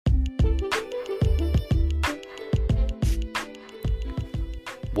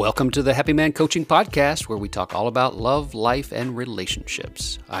Welcome to the Happy Man Coaching Podcast, where we talk all about love, life, and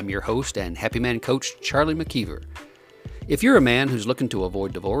relationships. I'm your host and Happy Man Coach, Charlie McKeever. If you're a man who's looking to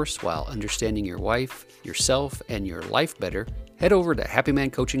avoid divorce while understanding your wife, yourself, and your life better, head over to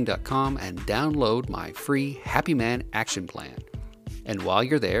happymancoaching.com and download my free Happy Man Action Plan. And while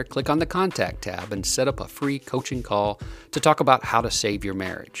you're there, click on the Contact tab and set up a free coaching call to talk about how to save your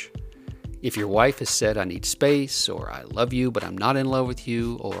marriage. If your wife has said, I need space, or I love you, but I'm not in love with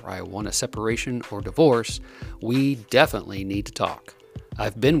you, or I want a separation or divorce, we definitely need to talk.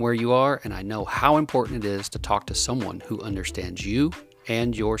 I've been where you are, and I know how important it is to talk to someone who understands you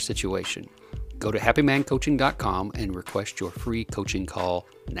and your situation. Go to happymancoaching.com and request your free coaching call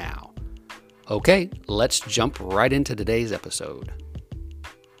now. Okay, let's jump right into today's episode.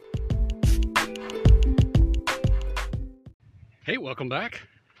 Hey, welcome back.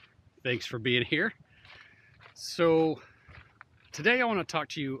 Thanks for being here. So today I want to talk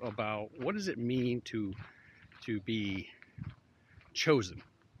to you about what does it mean to be chosen.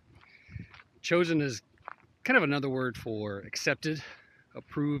 Chosen is kind of another word for accepted,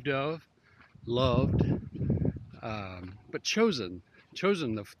 approved of, loved, but chosen.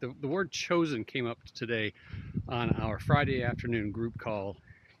 The word chosen came up today on our Friday afternoon group call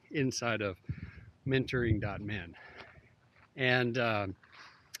inside of mentoring.men. And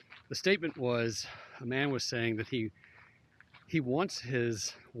the statement was, a man was saying that he wants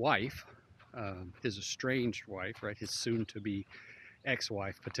his wife, his estranged wife, right, his soon-to-be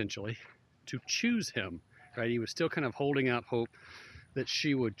ex-wife potentially, to choose him, right? He was still kind of holding out hope that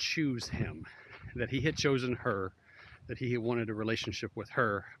she would choose him, that he had chosen her, that he wanted a relationship with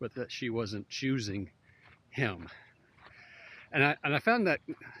her, but that she wasn't choosing him. And I found that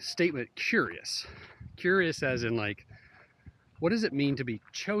statement curious as in, like, what does it mean to be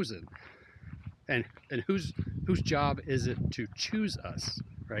chosen? And whose job is it to choose us,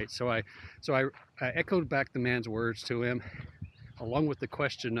 right? So I echoed back the man's words to him, along with the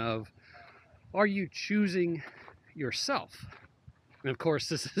question of, are you choosing yourself? And of course,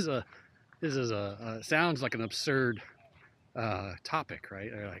 this is a sounds like an absurd topic, right?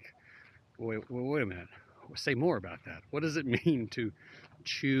 They're like, wait a minute, say more about that. What does it mean to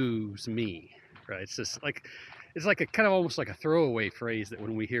choose me, right? It's like a kind of almost like a throwaway phrase that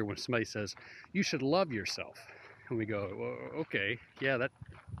when we hear when somebody says, you should love yourself. And we go, well, okay, yeah,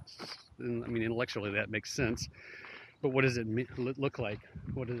 intellectually that makes sense. But what does it look like?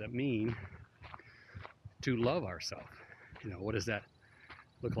 What does it mean to love ourselves? What does that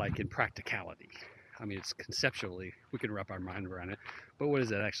look like in practicality? It's conceptually, we can wrap our mind around it, but what does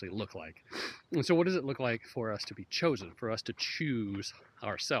that actually look like? And so what does it look like for us to be chosen, for us to choose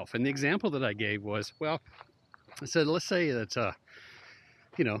ourselves? And the example that I gave was, well, I said, let's say that,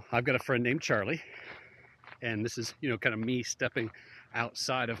 I've got a friend named Charlie, and this is, kind of me stepping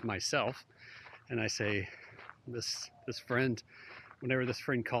outside of myself. And I say, this friend, whenever this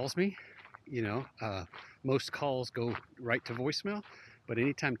friend calls me, most calls go right to voicemail, but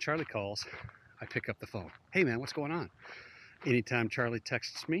anytime Charlie calls, I pick up the phone. Hey man, what's going on? Anytime Charlie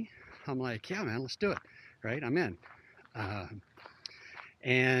texts me, I'm like, yeah man, let's do it. Right? I'm in.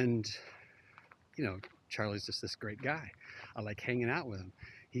 Charlie's just this great guy. I like hanging out with him.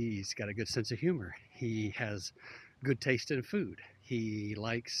 He's got a good sense of humor. He has good taste in food. He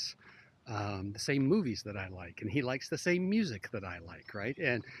likes the same movies that I like, and he likes the same music that I like, right?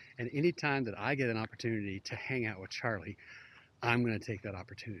 And anytime that I get an opportunity to hang out with Charlie, I'm going to take that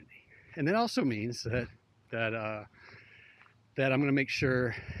opportunity. And that also means that I'm going to make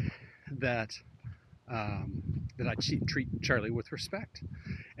sure that I treat Charlie with respect,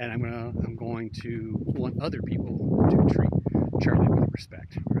 and I'm going to want other people to treat Charlie with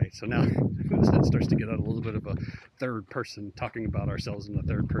respect, right? So now that starts to get out a little bit of a third person, talking about ourselves in a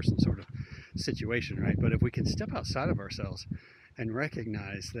third person sort of situation, right? But if we can step outside of ourselves and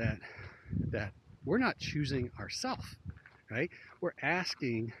recognize that we're not choosing ourselves, right? We're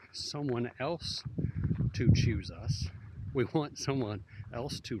asking someone else to choose us. We want someone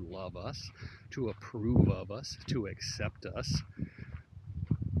else to love us, to approve of us, to accept us.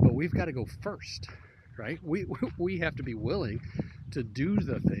 But we've got to go first, right? We have to be willing to do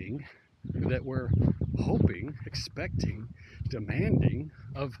the thing that we're hoping, expecting, demanding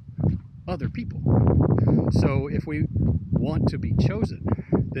of other people. So if we want to be chosen,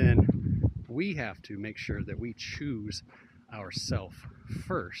 then we have to make sure that we choose ourselves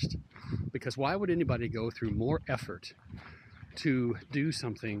first. Because why would anybody go through more effort to do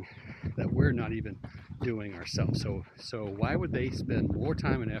something that we're not even doing ourselves? So why would they spend more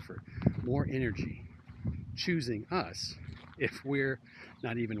time and effort, more energy choosing us if we're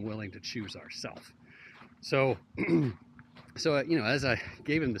not even willing to choose ourselves? So So, as I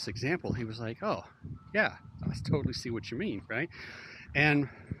gave him this example, he was like, oh, yeah, I totally see what you mean, right? And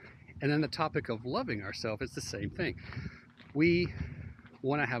then the topic of loving ourselves, it's the same thing. We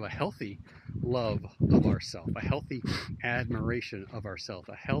want to have a healthy love of ourselves, a healthy admiration of ourselves,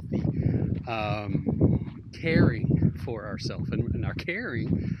 a healthy caring for ourselves. And our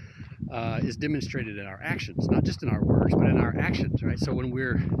caring is demonstrated in our actions, not just in our words, but in our actions, right? So when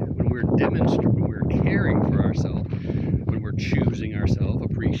we're caring for ourselves, when we're choosing ourselves,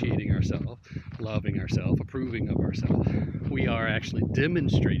 appreciating ourselves, loving ourselves, approving of ourselves, we are actually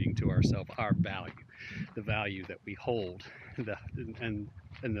demonstrating to ourselves our value, the value that we hold, and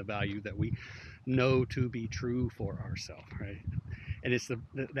the value that we know to be true for ourselves, right? And it's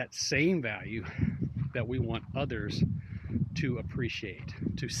that same value that we want others to appreciate,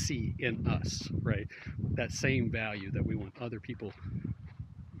 to see in us, right? That same value that we want other people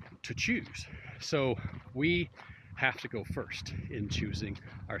to choose. So we have to go first in choosing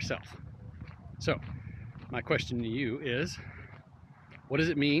ourselves. So my question to you is, what does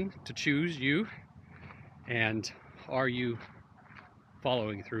it mean to choose you? And are you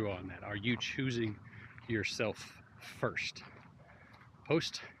following through on that? Are you choosing yourself first?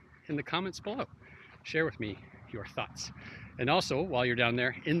 Post in the comments below. Share with me your thoughts. And also, while you're down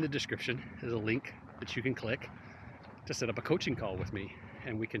there, in the description is a link that you can click to set up a coaching call with me,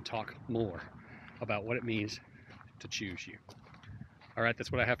 and we can talk more about what it means to choose you. All right,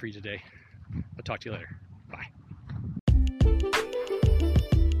 that's what I have for you today. I'll talk to you later. Bye.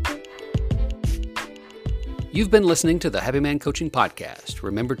 You've been listening to the Happy Man Coaching Podcast.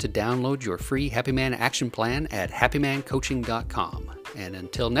 Remember to download your free Happy Man action plan at happymancoaching.com. And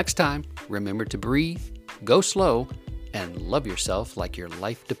until next time, remember to breathe, go slow, and love yourself like your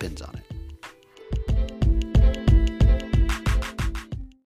life depends on it.